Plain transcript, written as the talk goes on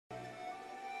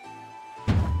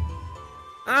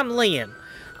I'm Leon,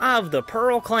 of the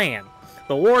Pearl Clan,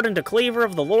 the Warden to Cleaver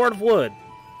of the Lord of Wood.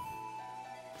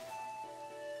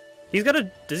 He's got a...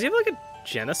 Does he have like a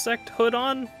Genesect hood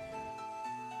on?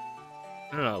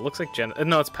 I don't know, it looks like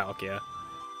No, it's Palkia.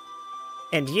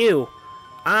 And you,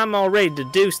 I'm already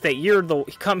deduced that you're the...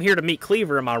 Come here to meet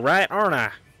Cleaver, am I right, aren't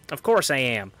I? Of course I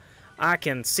am. I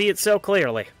can see it so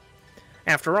clearly.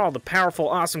 After all, the powerful,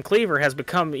 awesome Cleaver has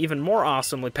become even more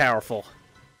awesomely powerful.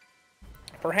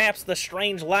 Perhaps the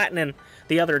strange lightning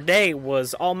the other day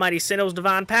was Almighty Sinnoh's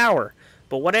divine power,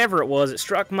 but whatever it was, it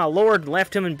struck my lord and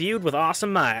left him imbued with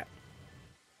awesome might.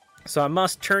 So I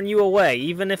must turn you away,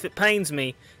 even if it pains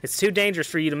me. It's too dangerous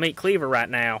for you to meet Cleaver right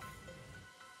now.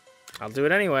 I'll do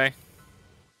it anyway.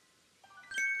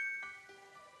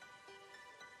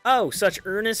 Oh, such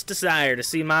earnest desire to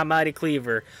see my mighty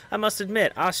Cleaver. I must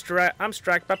admit, I'm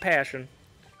struck by passion.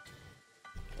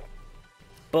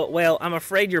 But, well, I'm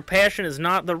afraid your passion is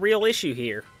not the real issue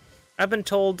here. I've been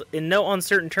told in no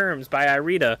uncertain terms by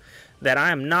Irida that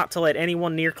I am not to let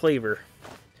anyone near Cleaver.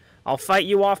 I'll fight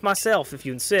you off myself if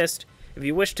you insist. If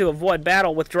you wish to avoid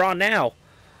battle, withdraw now,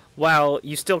 while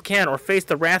you still can, or face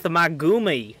the wrath of my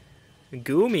Goomy.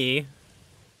 Goomy?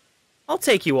 I'll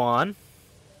take you on.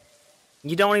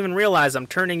 You don't even realize I'm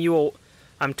turning you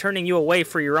away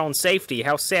for your own safety.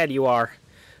 How sad you are.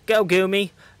 Go,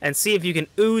 Goomy, and see if you can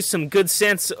ooze some good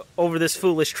sense over this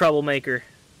foolish troublemaker.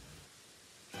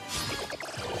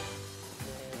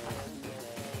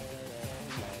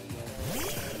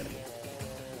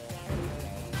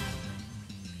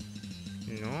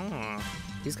 No,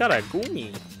 he's got a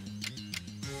Goomy.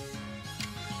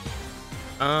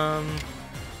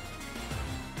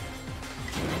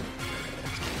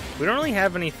 We don't really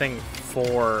have anything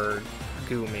for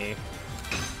Goomy,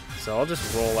 so I'll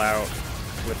just roll out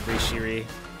with Rishiri.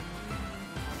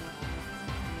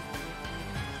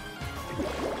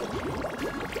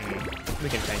 We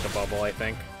can tank a bubble, I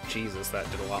think. Jesus, that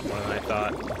did a lot more than I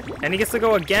thought. And he gets to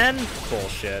go again?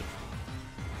 Bullshit.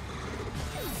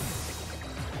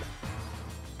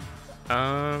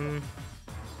 I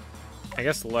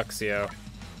guess Luxio.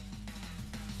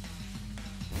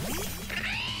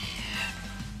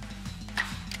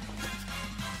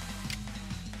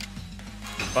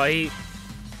 Bite.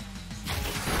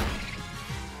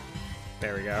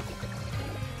 There we go.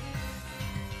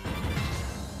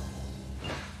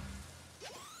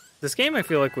 This game I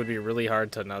feel like would be really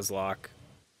hard to Nuzlocke.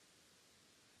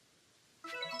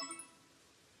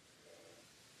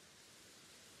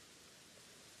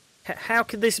 How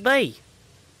could this be?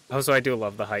 Oh, so I do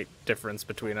love the height difference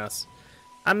between us.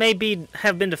 I may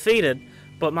have been defeated,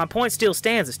 but my point still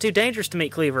stands. It's too dangerous to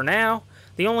meet Cleaver now.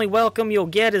 The only welcome you'll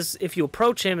get is if you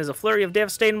approach him is a flurry of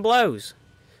devastating blows.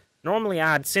 Normally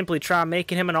I'd simply try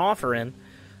making him an offering.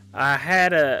 I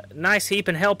had a nice heap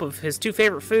and help of his two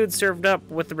favorite foods served up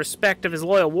with the respect of his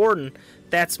loyal warden.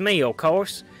 That's me, of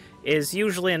course. Is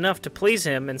usually enough to please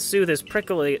him and soothe his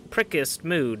prickiest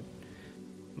mood.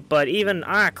 But even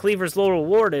I, Cleaver's loyal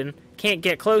warden, can't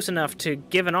get close enough to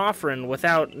give an offering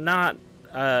without not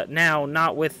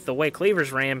with the way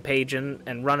Cleaver's rampaging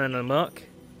and running amok.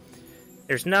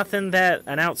 There's nothing that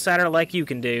an outsider like you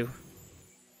can do.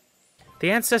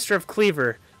 The ancestor of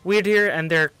Cleaver, Weirdir,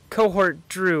 and their cohort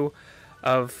drew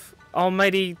of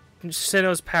Almighty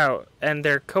Sinnoh's power,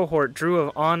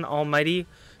 on Almighty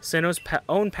Sinnoh's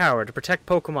own power to protect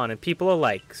Pokemon and people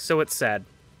alike, so it's said.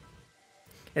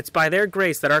 It's by their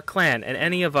grace that our clan and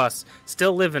any of us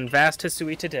still live in vast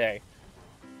Hisui today.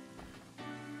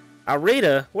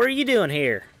 Arita, what are you doing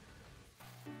here?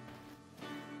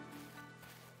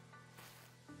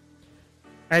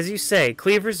 As you say,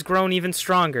 Cleaver's grown even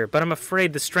stronger, but I'm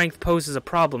afraid the strength poses a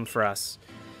problem for us.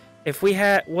 If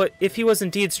he was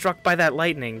indeed struck by that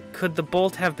lightning, could the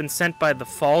bolt have been sent by the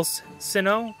false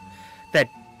Sinnoh that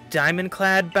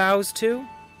Diamond-clad bows to?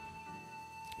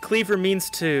 Cleaver means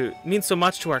so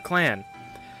much to our clan.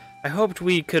 I hoped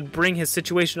we could bring his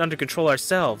situation under control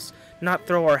ourselves, not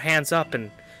throw our hands up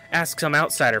and ask some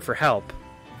outsider for help.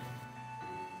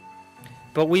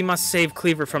 But we must save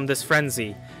Cleaver from this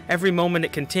frenzy. Every moment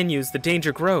it continues, the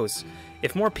danger grows.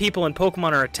 If more people and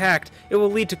Pokemon are attacked, it will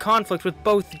lead to conflict with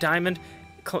both the Diamond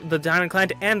Clan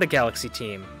and the Galaxy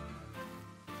team.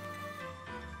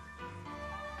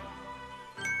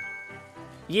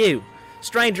 You,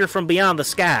 stranger from beyond the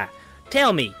sky,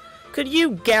 tell me, could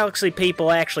you Galaxy people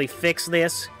actually fix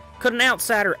this? Could an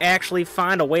outsider actually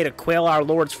find a way to quell our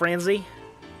Lord's frenzy?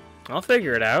 I'll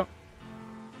figure it out.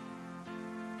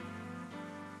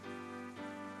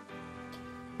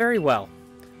 Very well.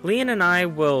 Leon and I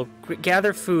will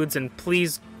gather foods and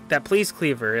please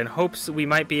Cleaver in hopes we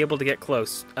might be able to get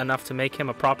close enough to make him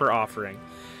a proper offering.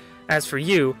 As for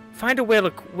you, find a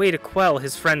way to quell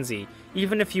his frenzy,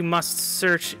 even if you must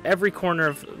search every corner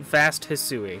of vast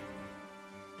Hisui.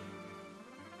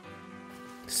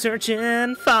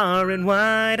 Searching far and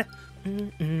wide.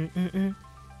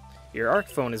 Your arc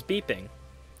phone is beeping.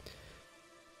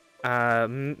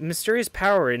 Mysterious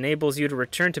power enables you to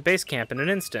return to base camp in an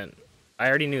instant. I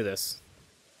already knew this.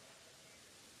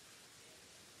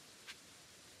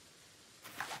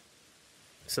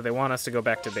 So they want us to go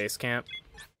back to base camp.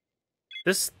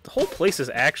 This whole place is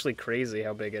actually crazy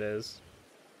how big it is.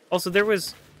 Also, there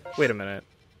was... Wait a minute.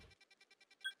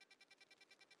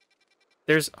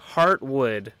 There's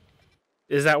Heartwood.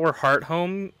 Is that where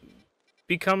Hearthome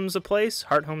becomes a place?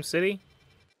 Hearthome City?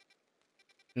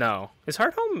 No. Is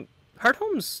Hearthome...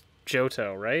 Hearthome's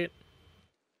Johto, right?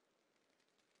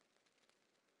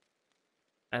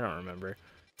 I don't remember.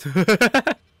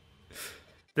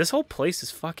 This whole place is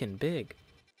fucking big.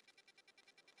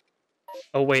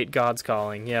 Oh wait, God's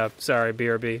calling. Yeah, sorry,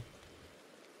 BRB.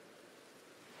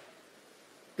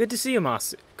 Good to see you,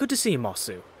 Masu. Good to see you,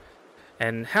 Masu.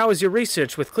 And how is your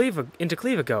research with into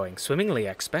Cleaver going? Swimmingly,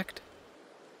 I expect.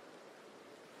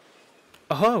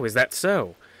 Oh, is that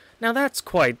so? Now that's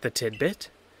quite the tidbit.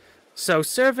 So a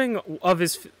serving of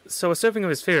his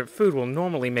favorite food will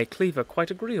normally make Cleaver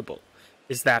quite agreeable.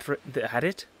 Is that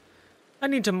it? I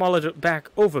need to mull it back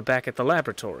at the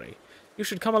laboratory. You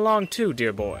should come along too,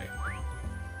 dear boy.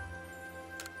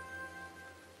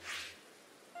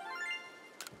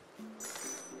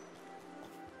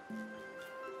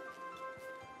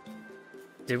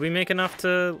 Did we make enough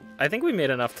to... I think we made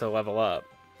enough to level up.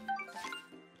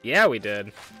 Yeah, we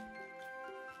did.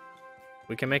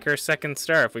 We can make our second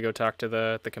star if we go talk to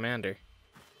the commander.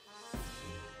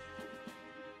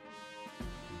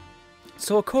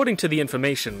 So according to the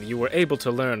information you were able to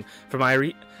learn from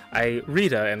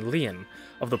Irida and Leon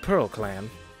of the Pearl Clan,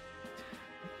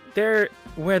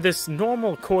 where this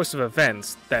normal course of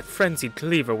events, that frenzied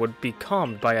Cleaver would be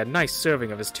calmed by a nice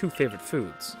serving of his two favorite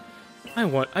foods.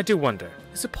 I do wonder,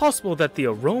 is it possible that the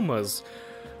aromas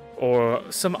or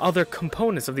some other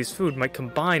components of these food might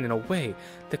combine in a way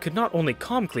that could not only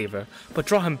calm Cleaver, but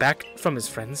draw him back from his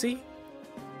frenzy?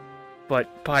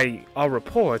 But by our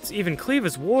reports, even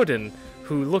Cleaver's warden,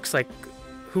 who looks like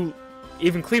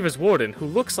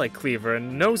Cleaver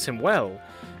and knows him well,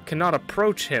 cannot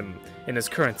approach him in his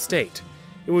current state.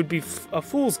 It would be a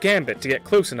fool's gambit to get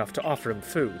close enough to offer him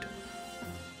food.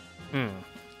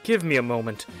 Give me a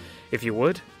moment, if you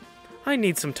would. I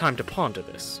need some time to ponder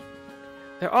this.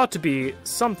 There ought to be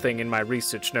something in my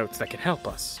research notes that can help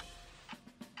us.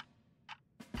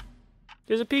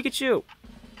 There's a Pikachu!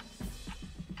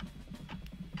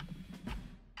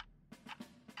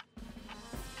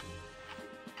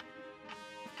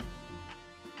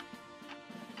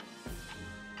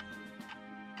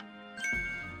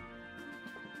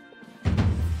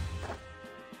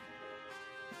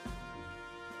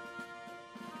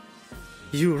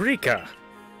 Eureka!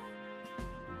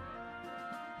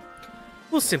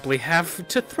 We'll simply have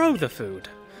to throw the food.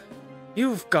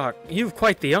 You've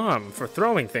quite the arm for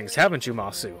throwing things, haven't you,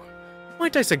 Masu?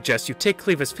 Might I suggest you take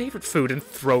Cleaver's favorite food and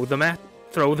throw them at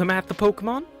the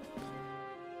Pokemon?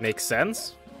 Makes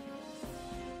sense.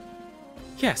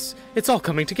 Yes, it's all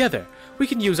coming together. We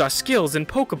can use our skills in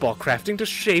Pokeball crafting to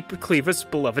shape Cleaver's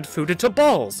beloved food into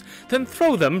balls, then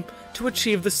throw them to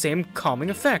achieve the same calming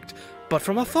effect, but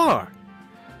from afar.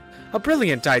 A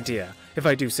brilliant idea, if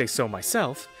I do say so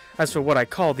myself. As for what I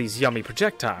call these yummy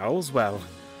projectiles, well,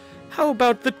 how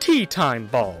about the tea time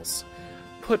balls?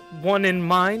 Puts one in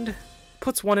mind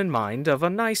of a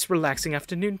nice relaxing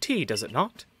afternoon tea, does it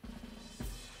not?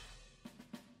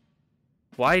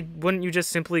 Why wouldn't you just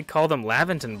simply call them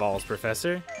Laventon balls,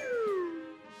 Professor?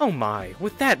 Oh my,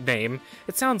 with that name,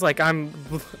 it sounds like I'm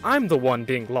the one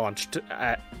being launched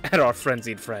at our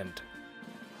frenzied friend.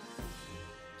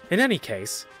 In any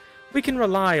case, we can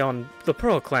rely on the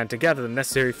Pearl Clan to gather the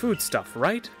necessary foodstuff,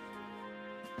 right?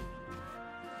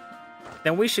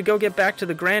 Then we should go get back to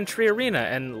the Grand Tree Arena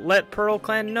and let Pearl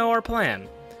Clan know our plan.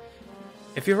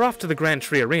 If you're off to the Grand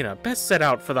Tree Arena, best set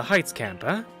out for the Heights camp,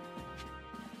 huh?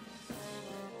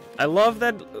 I love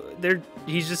that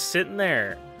he's just sitting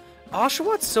there.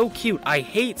 Oshawott so cute. I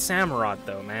hate Samurott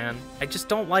though, man. I just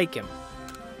don't like him.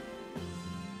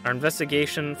 Our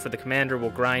investigation for the commander will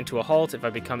grind to a halt if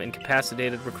I become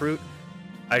incapacitated recruit.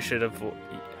 I should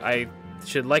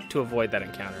like to avoid that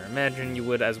encounter. Imagine you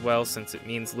would as well, since it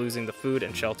means losing the food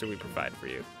and shelter we provide for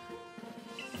you.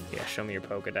 Yeah, show me your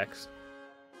Pokedex.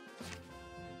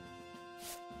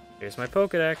 Here's my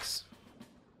Pokedex.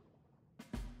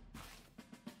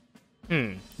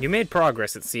 You made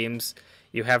progress, it seems.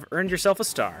 You have earned yourself a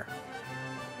star.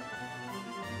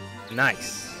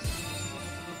 Nice.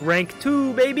 Rank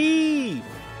 2, baby!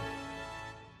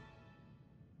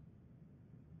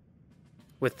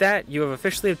 With that, you have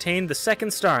officially obtained the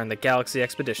 2nd star in the Galaxy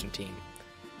Expedition team.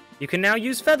 You can now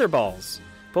use Feather Balls.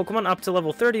 Pokemon up to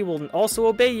level 30 will also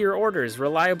obey your orders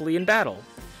reliably in battle.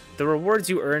 The rewards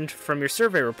you earned from your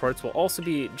survey reports will also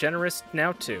be generous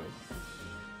now too.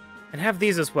 And have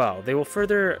these as well. They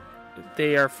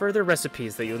are further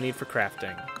recipes that you'll need for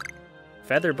crafting.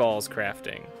 Feather Balls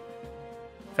crafting.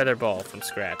 Feather Ball from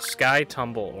scratch. Sky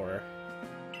Tumble Ore.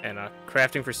 And a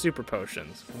crafting for super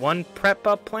potions. 1 prep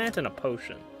up plant and a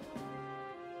potion.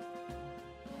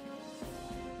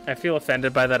 I feel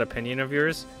offended by that opinion of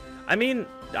yours. I mean,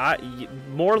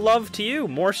 more love to you.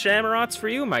 More Shamrots for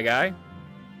you, my guy.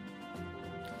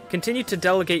 Continue to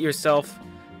delegate yourself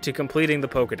to completing the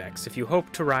Pokedex if you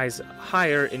hope to rise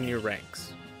higher in your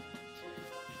ranks.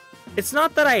 It's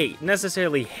not that I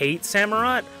necessarily hate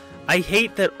Samurott. I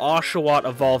hate that Oshawott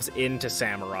evolves into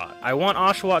Samurott. I want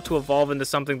Oshawott to evolve into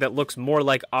something that looks more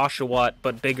like Oshawott,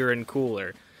 but bigger and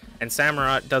cooler. And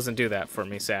Samurott doesn't do that for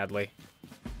me, sadly.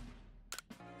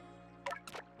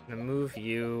 I'm gonna move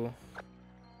you.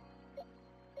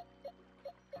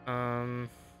 I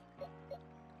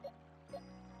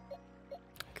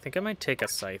think I might take a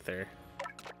Scyther.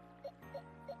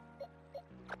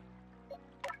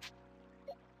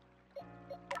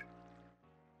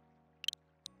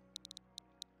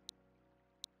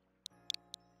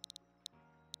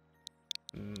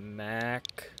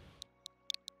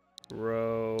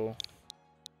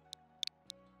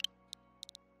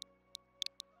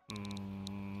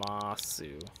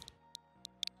 Masu.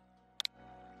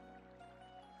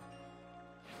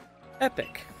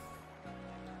 Epic.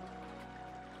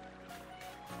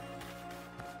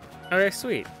 Okay,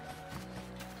 sweet.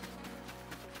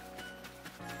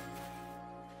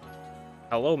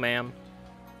 Hello, ma'am.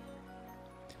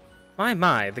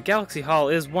 My, the Galaxy Hall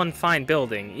is one fine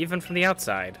building, even from the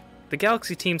outside. The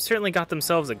Galaxy team certainly got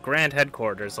themselves a grand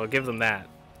headquarters, I'll give them that.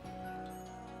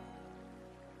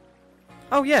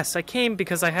 Oh yes, I came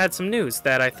because I had some news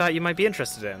that I thought you might be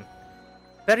interested in.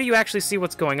 Better you actually see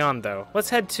what's going on, though. Let's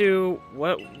head to...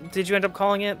 what did you end up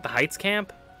calling it? The Heights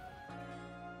Camp?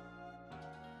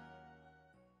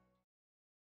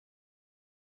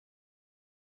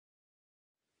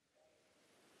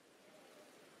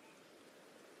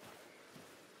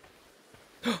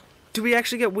 Do we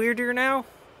actually get Weirdeer now?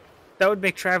 That would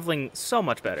make traveling so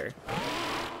much better.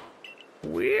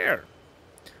 Weird.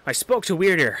 I spoke to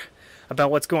Weirdeer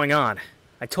about what's going on.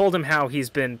 I told him how he's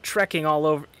been trekking all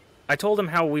over... I told him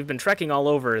how we've been trekking all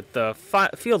over the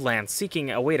Fieldlands seeking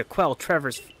a way to quell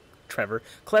Cleaver's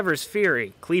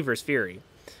fury.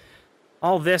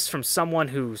 All this from someone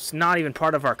who's not even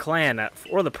part of our clan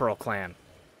or the Pearl clan.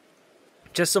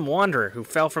 Just some wanderer who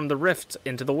fell from the rift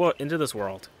into this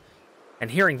world.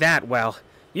 And hearing that, well,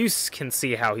 you can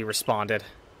see how he responded.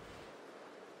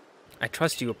 I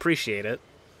trust you appreciate it.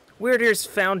 Weirdeer's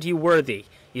found you worthy,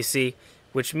 you see,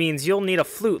 which means you'll need a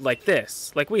flute like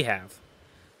this, like we have.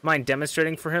 Mind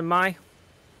demonstrating for him, Mai?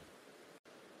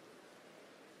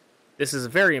 This is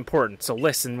very important, so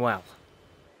listen well.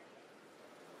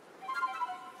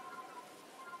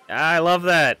 I love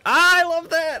that. I love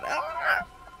that. Ah!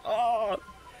 Oh,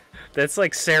 that's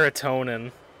like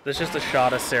serotonin. That's just a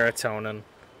shot of serotonin.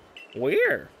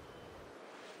 Weird.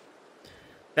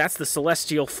 That's the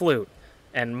celestial flute,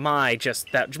 and Mai just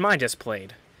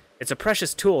played. It's a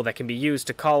precious tool that can be used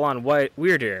to call on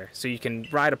Weirdeer, so you can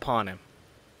ride upon him.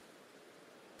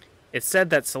 It's said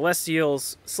that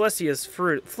Celestia's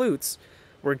flutes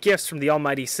were gifts from the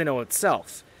almighty Sinnoh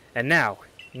itself, and now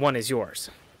one is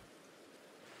yours.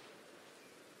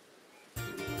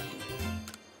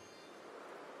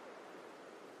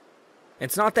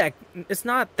 It's not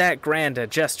that grand a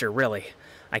gesture, really.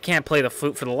 I can't play the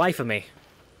flute for the life of me.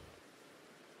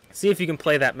 See if you can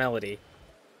play that melody.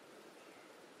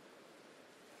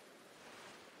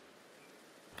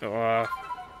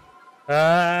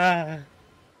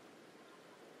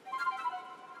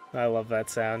 I love that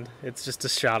sound. It's just a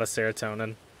shot of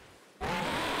serotonin.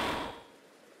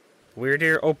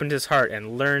 Weirdeer opened his heart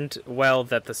and learned well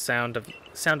that the sound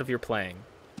of your playing.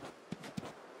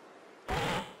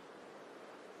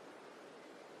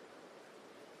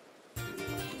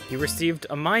 You received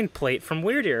a mind plate from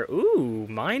Weirdeer. Ooh,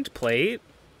 mind plate.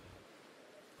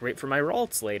 Great for my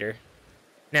Ralts later.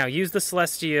 Now use the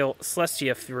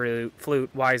Celestia flute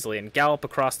wisely and gallop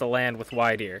across the land with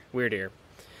Weirdeer.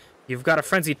 You've got a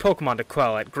frenzied Pokemon to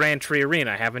quell at Grand Tree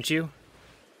Arena, haven't you?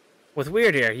 With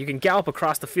Weirdeer, you can gallop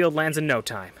across the Fieldlands in no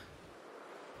time.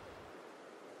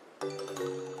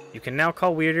 You can now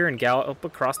call Weirdeer and gallop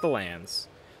across the lands.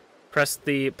 Press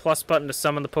the plus button to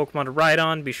summon the Pokemon to ride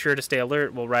on. Be sure to stay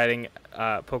alert while riding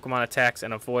Pokemon attacks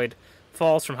and avoid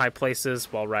falls from high places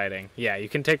while riding. Yeah, you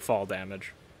can take fall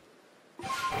damage.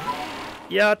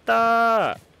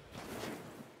 Yatta!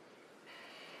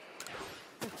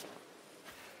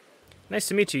 Nice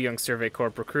to meet you, young Survey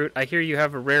Corp recruit. I hear you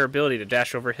have a rare ability to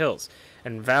dash over hills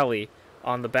and valley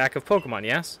on the back of Pokemon,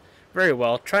 yes? Very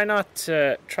well. Why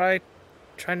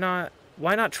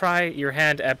not try your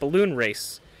hand at Balloon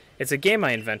Race? It's a game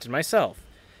I invented myself.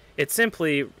 It's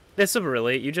simply,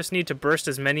 you just need to burst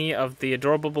as many of the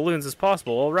adorable balloons as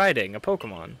possible while riding a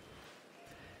Pokemon.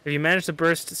 If you manage to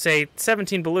burst, say,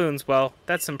 17 balloons, well,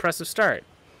 that's an impressive start.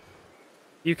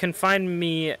 You can find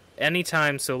me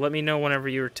anytime, so let me know whenever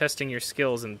you're testing your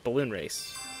skills in Balloon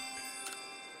Race.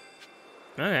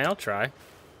 Okay, I'll try.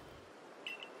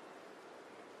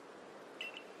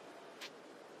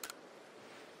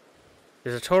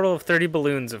 There's a total of 30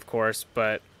 balloons, of course,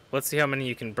 but let's see how many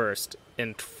you can burst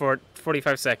in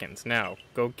 45 seconds. Now,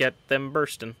 go get them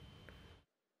bursting.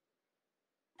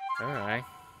 Alright.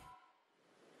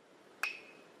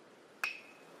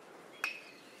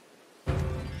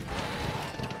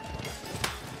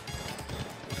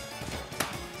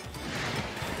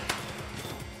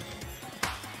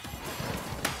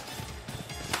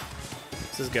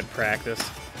 This is good practice.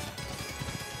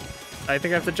 I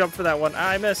think I have to jump for that one.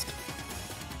 I missed.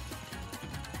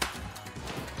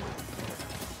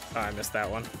 Oh, I missed that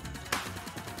one.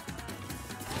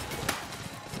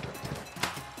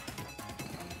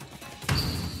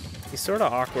 He's sort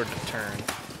of awkward to turn.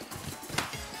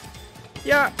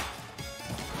 Yeah!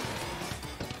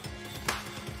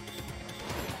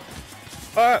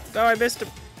 Oh, no, I missed him.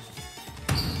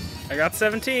 I got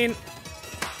 17.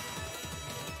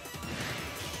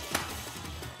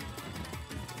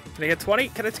 Can I get 20?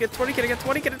 Can I get 20? Can I get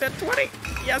 20? Can I get 20?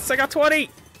 Yes, I got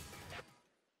 20!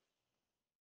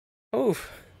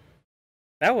 Oof.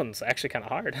 That one's actually kind of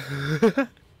hard.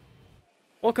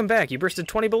 Welcome back. You bursted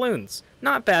 20 balloons.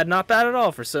 Not bad at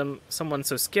all for someone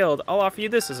so skilled. I'll offer you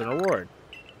this as an reward.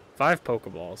 5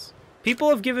 Pokeballs. People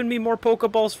have given me more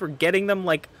Pokeballs for getting them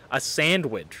like a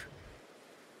sandwich.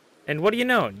 And what do you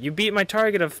know? You beat my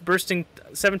target of bursting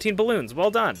 17 balloons. Well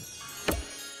done.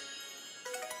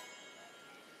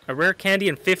 A rare candy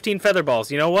and 15 feather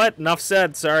balls. You know what? Enough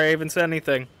said. Sorry I even said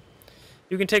anything.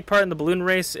 You can take part in the balloon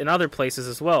race in other places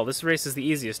as well. This race is the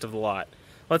easiest of the lot.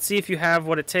 Let's see if you have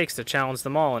what it takes to challenge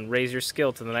them all and raise your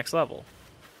skill to the next level.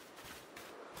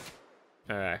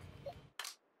 Alright.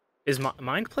 Is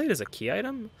Mind Plate a key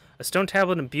item? A stone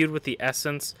tablet imbued with the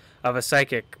essence of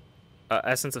psychic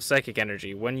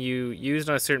energy. When you used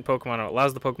on a certain Pokemon, it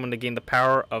allows the Pokemon to gain the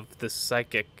power of the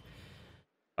psychic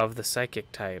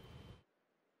type.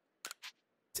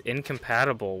 It's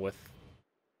incompatible with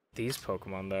these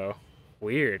Pokemon though.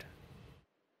 Weird.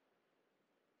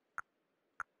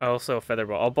 Also, a feather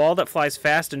ball. A ball that flies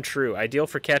fast and true. Ideal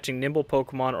for catching nimble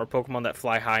Pokemon or Pokemon that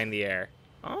fly high in the air.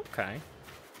 Okay.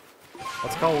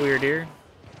 Let's call Weird Ear.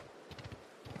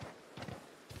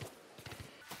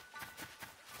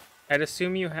 I'd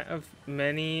assume you have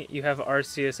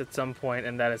Arceus at some point,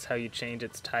 and that is how you change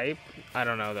its type. I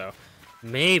don't know, though.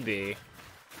 Maybe.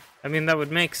 I mean, that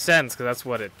would make sense, because that's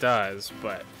what it does,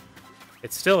 but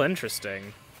it's still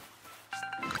interesting.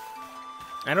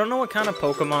 I don't know what kind of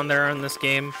Pokemon there are in this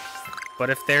game, but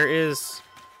if there is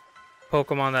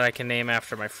Pokemon that I can name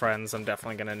after my friends, I'm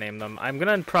definitely going to name them. I'm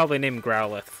going to probably name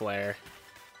Growlithe Flare,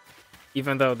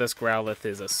 even though this Growlithe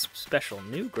is a special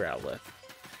new Growlithe.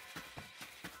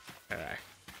 Alright.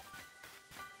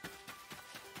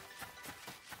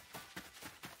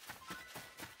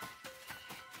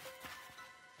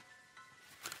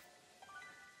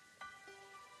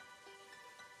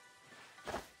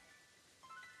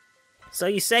 So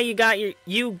you say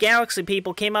you Galaxy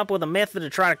people came up with a method to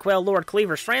try to quell Lord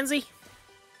Cleaver's frenzy?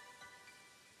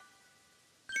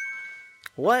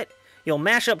 What? You'll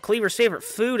mash up Cleaver's favorite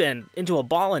food and into a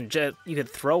ball and you could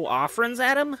throw offerings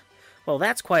at him? Well,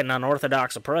 that's quite an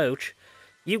unorthodox approach.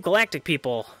 You Galactic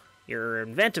people, your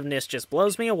inventiveness just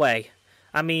blows me away.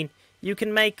 I mean, you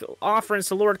can make offerings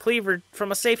to Lord Cleaver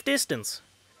from a safe distance.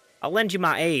 I'll lend you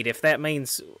my aid if that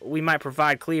means we might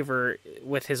provide Cleaver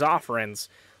with his offerings.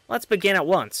 Let's begin at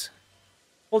once.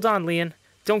 Hold on, Leon.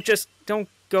 Don't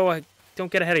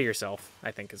get ahead of yourself,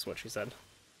 I think is what she said.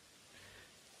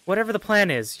 Whatever the plan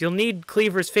is, you'll need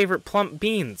Cleaver's favorite plump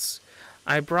beans.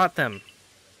 I brought them,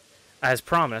 as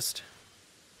promised.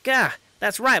 Gah,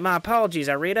 that's right, my apologies,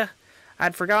 Irita.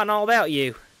 I'd forgotten all about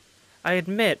you. I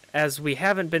admit, as we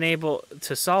haven't been able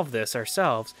to solve this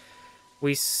ourselves,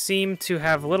 we seem to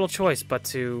have little choice but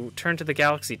to turn to the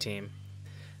Galaxy team.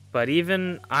 But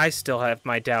even I still have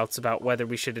my doubts about whether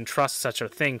we should entrust such a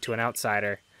thing to an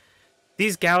outsider.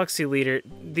 These galaxy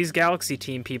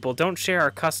team people don't share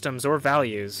our customs or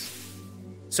values.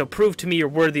 So prove to me you're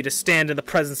worthy to stand in the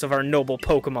presence of our noble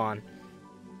Pokemon.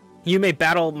 You may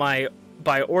battle by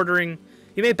ordering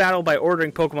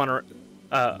Pokemon or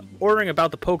ordering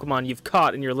about the Pokemon you've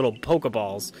caught in your little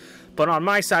Pokeballs. But on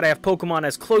my side, I have Pokemon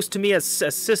as close to me as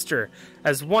a sister,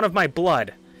 as one of my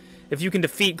blood. If you can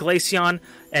defeat Glaceon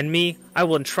and me, I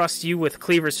will entrust you with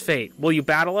Cleaver's fate. Will you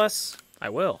battle us? I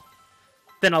will.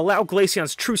 Then allow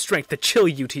Glaceon's true strength to chill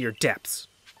you to your depths.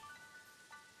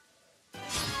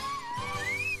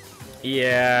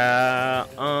 Yeah,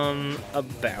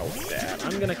 about that.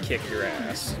 I'm gonna kick your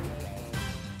ass.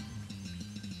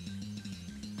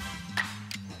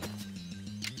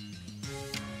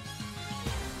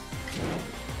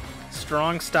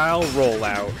 Strong style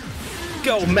rollout.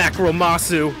 Go,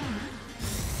 Macromasu!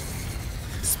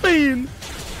 Spain!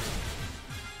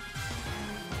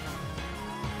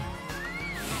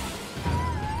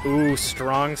 Ooh,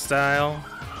 strong style.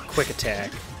 Quick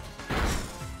attack.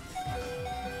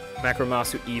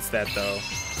 Macromasu eats that, though.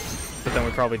 But then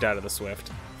we probably die to the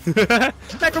Swift.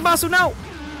 Macromasu, no!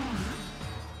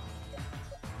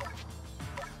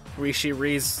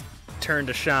 Rishi-Ri's turn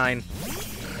to shine.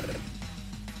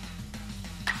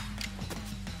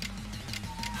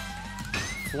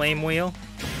 Flame Wheel.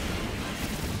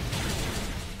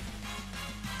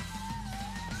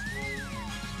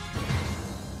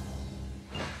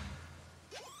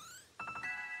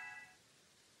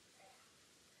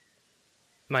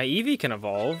 My Eevee can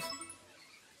evolve.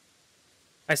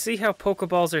 I see how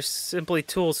Pokeballs are simply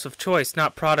tools of choice,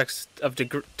 not products of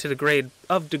degrade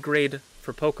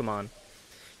for Pokemon.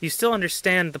 You still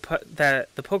understand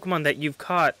that the Pokemon that you've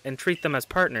caught and treat them as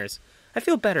partners. I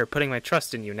feel better putting my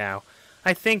trust in you now.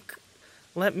 I think,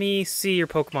 let me see your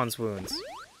Pokemon's wounds.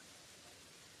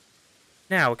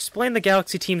 Now, explain the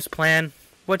Galaxy Team's plan.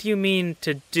 What do you mean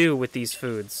to do with these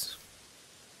foods?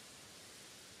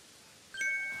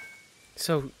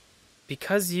 So,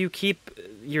 because you keep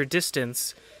your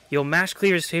distance, you'll mash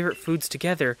Cleaver's favorite foods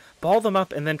together, ball them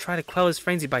up, and then try to quell his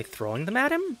frenzy by throwing them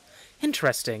at him?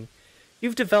 Interesting.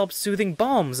 You've developed soothing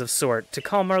balms of sort to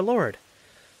calm our lord.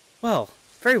 Well,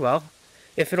 very well.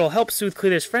 If it'll help soothe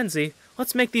Cleaver's frenzy,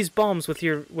 let's make these balms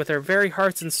with our very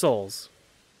hearts and souls.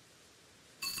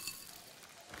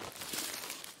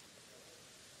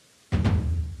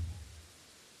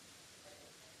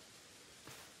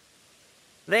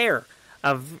 There!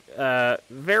 A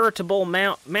veritable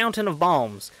mountain of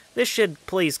balms. This should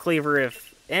please Cleaver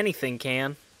if anything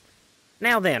can.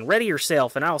 Now then, ready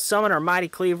yourself, and I'll summon our mighty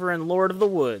Cleaver and Lord of the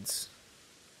Woods.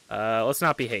 Let's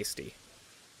not be hasty.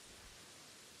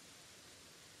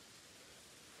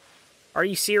 Are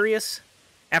you serious?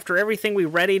 After everything we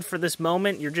readied for this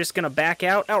moment, you're just gonna back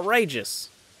out? Outrageous!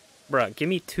 Bruh, give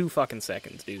me 2 fucking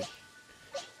seconds, dude.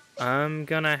 I'm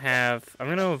gonna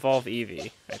evolve Eevee,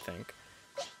 I think.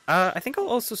 I think I'll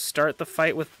also start the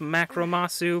fight with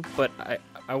Macromasu, but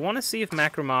I want to see if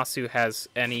Macromasu has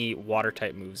any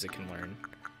water-type moves it can learn.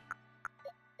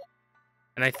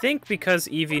 And I think because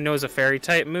Eevee knows a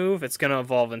fairy-type move, it's going to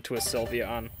evolve into a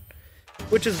Sylveon,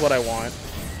 which is what I want.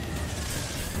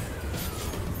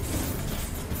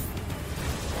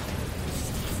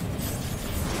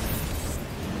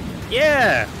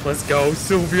 Yeah! Let's go!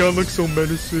 Sylveon looks so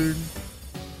menacing!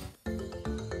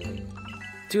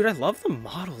 Dude, I love the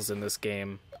models in this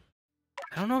game.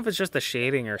 I don't know if it's just the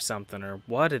shading or something, or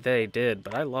what they did,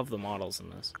 but I love the models in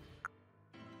this.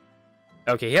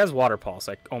 Okay, he has Water Pulse.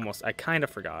 I kind of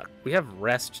forgot. We have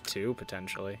Rest, too,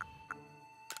 potentially.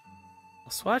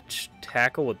 I'll switch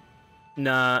Tackle with...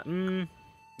 Nah,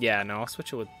 yeah, no, I'll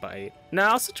switch it with Bite. No,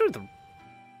 I'll switch it with...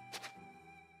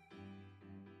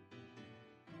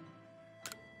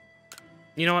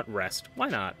 You know what? Rest. Why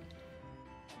not?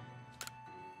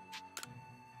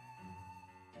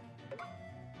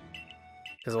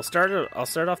 Because I'll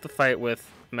start off the fight with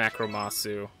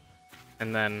Macromasu,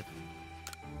 and then...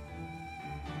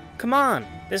 Come on!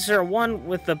 This is our one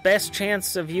with the best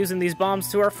chance of using these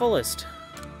bombs to our fullest.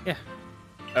 Yeah.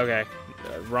 Okay.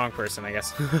 Wrong person, I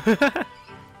guess.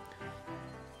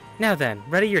 Now then,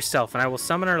 ready yourself, and I will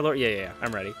summon our lord... Yeah,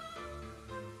 I'm ready.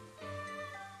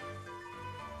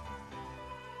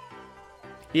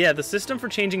 Yeah, the system for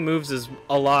changing moves is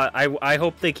a lot. I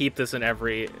hope they keep this in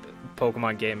every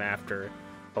Pokemon game after...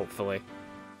 Hopefully.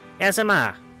 As am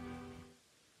I.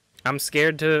 I'm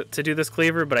scared to do this,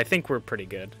 Cleaver, but I think we're pretty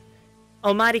good.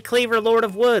 Almighty Cleaver, Lord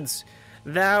of Woods,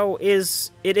 though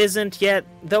it isn't yet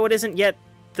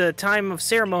the time of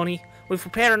ceremony, we've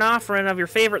prepared an offering of your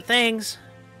favorite things.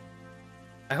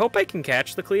 I hope I can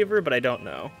catch the cleaver, but I don't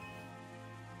know.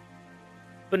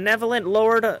 Benevolent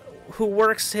Lord who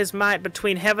works his might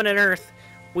between heaven and earth,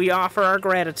 we offer our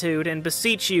gratitude and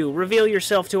beseech you, reveal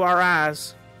yourself to our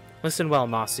eyes. Listen well,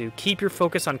 Masu. Keep your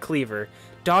focus on Cleaver.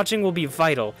 Dodging will be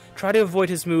vital. Try to avoid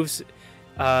his moves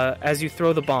as you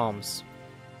throw the bombs.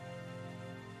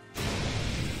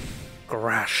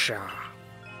 Grasha.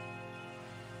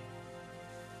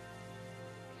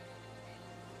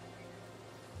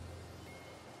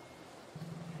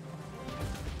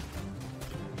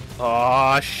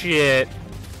 Aw, shit.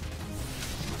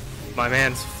 My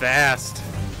man's fast.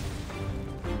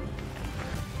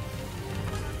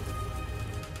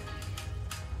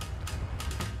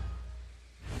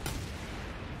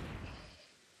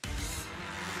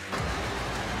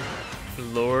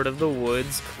 Lord of the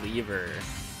Woods Cleaver.